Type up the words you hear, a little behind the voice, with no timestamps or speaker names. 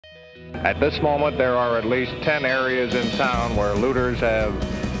At this moment, there are at least 10 areas in town where looters have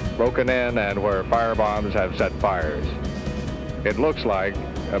broken in and where firebombs have set fires. It looks like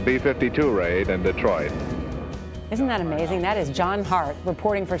a B-52 raid in Detroit. Isn't that amazing? That is John Hart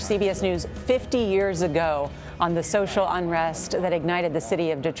reporting for CBS News 50 years ago on the social unrest that ignited the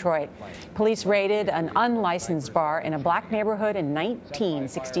city of Detroit. Police raided an unlicensed bar in a black neighborhood in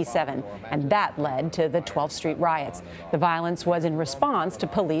 1967, and that led to the 12th Street riots. The violence was in response to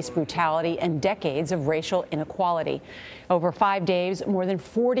police brutality and decades of racial inequality. Over 5 days, more than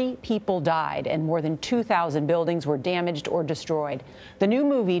 40 people died and more than 2,000 buildings were damaged or destroyed. The new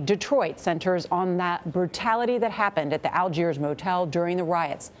movie, Detroit, centers on that brutality that happened at the Algiers Motel during the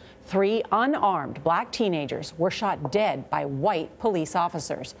riots. 3 unarmed black teenagers were shot dead by white police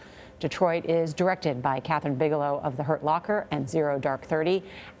officers. Detroit is directed by Kathryn Bigelow of The Hurt Locker and Zero Dark 30.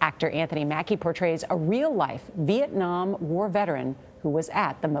 Actor Anthony Mackie portrays a real-life Vietnam War veteran who was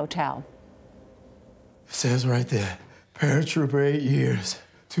at the motel. It says right there, paratrooper 8 years,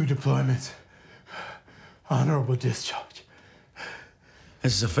 2 deployments, honorable discharge.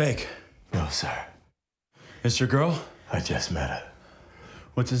 This is a fake. No, sir. It's your girl? I just met her.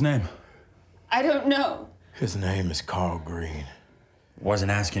 What's his name? I don't know. His name is Carl Green. Wasn't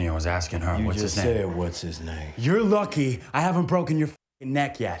asking you, I was asking her. What's his name? You just said, what's his name? You're lucky I haven't broken your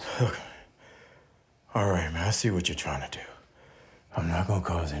neck yet. All right, man, I see what you're trying to do. I'm not gonna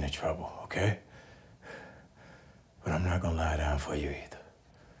cause any trouble, okay? But I'm not gonna lie down for you either.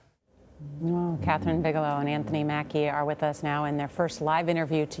 Well, Kathryn Bigelow and Anthony Mackie are with us now in their first live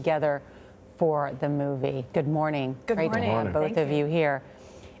interview together for the movie. Good morning. Good morning. Great to have both of you here.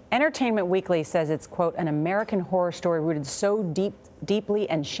 Entertainment Weekly says it's, quote, an American horror story rooted so deeply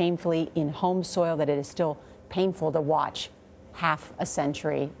and shamefully in home soil that it is still painful to watch half a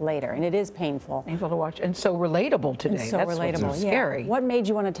century later. And it is painful. Painful to watch and so relatable today. And so That's relatable. what's scary. Yeah. What made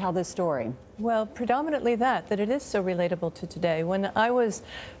you want to tell this story? Well, predominantly that it is so relatable to today. When I was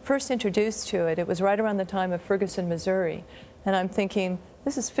first introduced to it, it was right around the time of Ferguson, Missouri. And I'm thinking,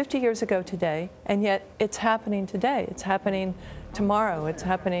 this is 50 years ago today, and yet it's happening today. It's happening tomorrow. It's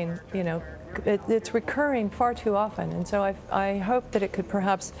happening, you know, it's recurring far too often. And so I hope that it could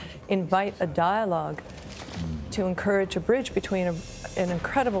perhaps invite a dialogue to encourage a bridge between an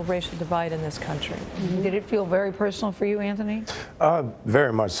incredible racial divide in this country. Did it feel very personal for you, Anthony?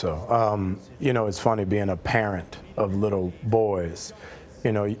 Very much so. You know, it's funny being a parent of little boys.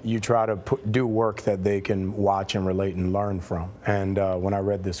 You know, you try to do work that they can watch and relate and learn from. And when I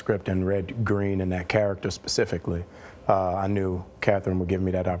read the script and read Green and that character specifically, I knew Kathryn would give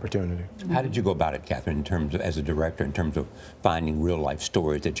me that opportunity. How did you go about it, Kathryn, in terms of, as a director, in terms of finding real-life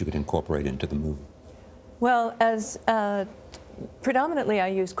stories that you could incorporate into the movie? Well, as predominantly I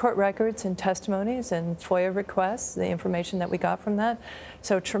use court records and testimonies and FOIA requests, the information that we got from that.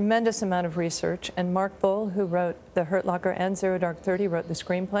 So tremendous amount of research. And Mark Bull, who wrote The Hurt Locker and Zero Dark 30, wrote the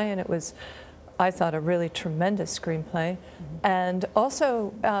screenplay, and it was, I thought, a really tremendous screenplay. And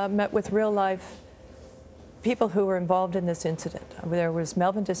also met with real-life people who were involved in this incident. There was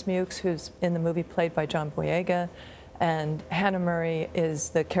Melvin Dismukes, who's in the movie played by John Boyega, and Hannah Murray is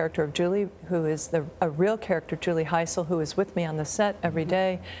the character of Julie, who is a real character, Julie Heisel, who is with me on the set every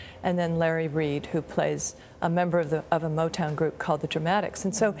day, and then Larry Reed, who plays a member of a Motown group called the Dramatics.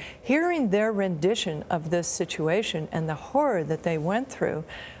 And so hearing their rendition of this situation and the horror that they went through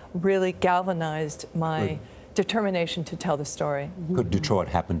really galvanized my determination to tell the story. Could Detroit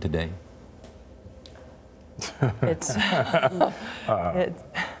happen today? It's,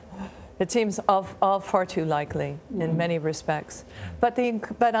 it seems all far too likely in many respects. But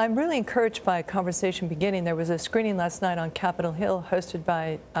I'm really encouraged by a conversation beginning. There was a screening last night on Capitol Hill hosted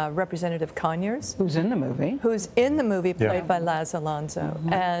by Representative Conyers. Who's in the movie. Who's in the movie, played by Laz Alonso.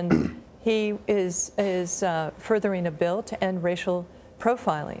 And he is furthering a bill to end racial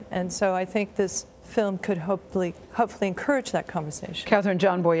profiling. And so I think this film could hopefully encourage that conversation. Kathryn,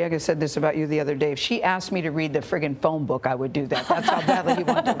 John Boyega said this about you the other day. If she asked me to read the friggin' phone book, I would do that. That's how badly he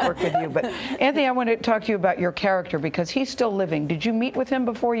wanted to work with you. But Anthony, I want to talk to you about your character because he's still living. Did you meet with him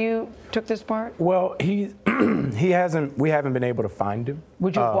before you took this part? Well, we haven't been able to find him.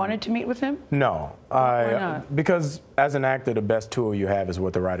 Would you have wanted to meet with him? No. Why not? Because as an actor, the best tool you have is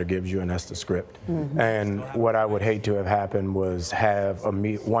what the writer gives you, and that's the script. And what I would hate to have happened was have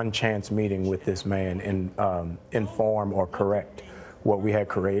one chance meeting with this man and inform or correct what we had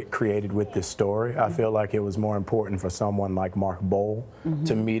created with this story. I feel like it was more important for someone like Mark Boal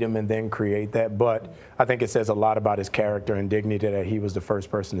to meet him and then create that. But I think it says a lot about his character and dignity that he was the first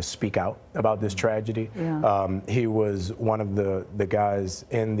person to speak out about this tragedy. Yeah. He was one of the guys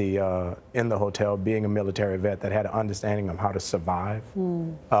in the hotel, being a military vet, that had an understanding of how to survive.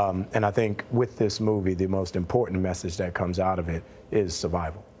 And I think with this movie, the most important message that comes out of it is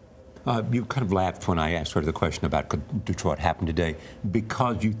survival. You kind of laughed when I asked her the question about could Detroit happen today,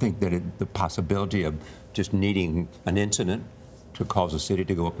 because you think that the possibility of just needing an incident to cause a city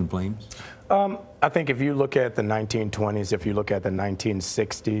to go up in flames? I think if you look at the 1920s, if you look at the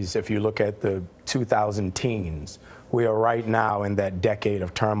 1960s, if you look at the 2000 teens, we are right now in that decade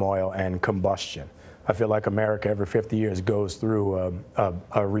of turmoil and combustion. I feel like America every 50 years goes through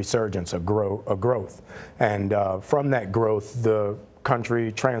a resurgence, a growth. And from that growth, the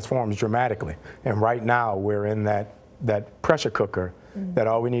country transforms dramatically. And right now we're in that pressure cooker that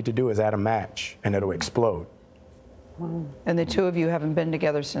all we need to do is add a match and it'll explode. And the two of you haven't been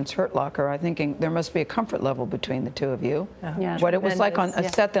together since Hurt Locker. I'm thinking there must be a comfort level between the two of you. Yeah. What it was like on a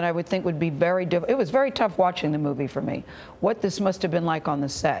set that I would think would be very difficult. It was very tough watching the movie for me. What this must have been like on the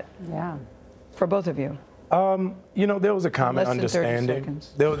set. Yeah. For both of you. You know, there was a common understanding. 30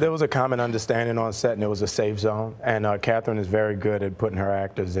 seconds. There was a common understanding on set, and it was a safe zone. And Kathryn is very good at putting her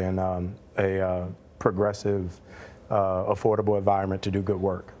actors in a progressive, affordable environment to do good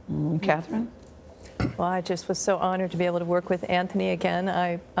work. Kathryn? Well, I just was so honored to be able to work with Anthony again.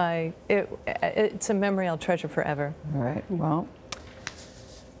 It's a memory I'll treasure forever. All right. Well,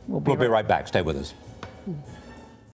 We'll be right back. Stay with us.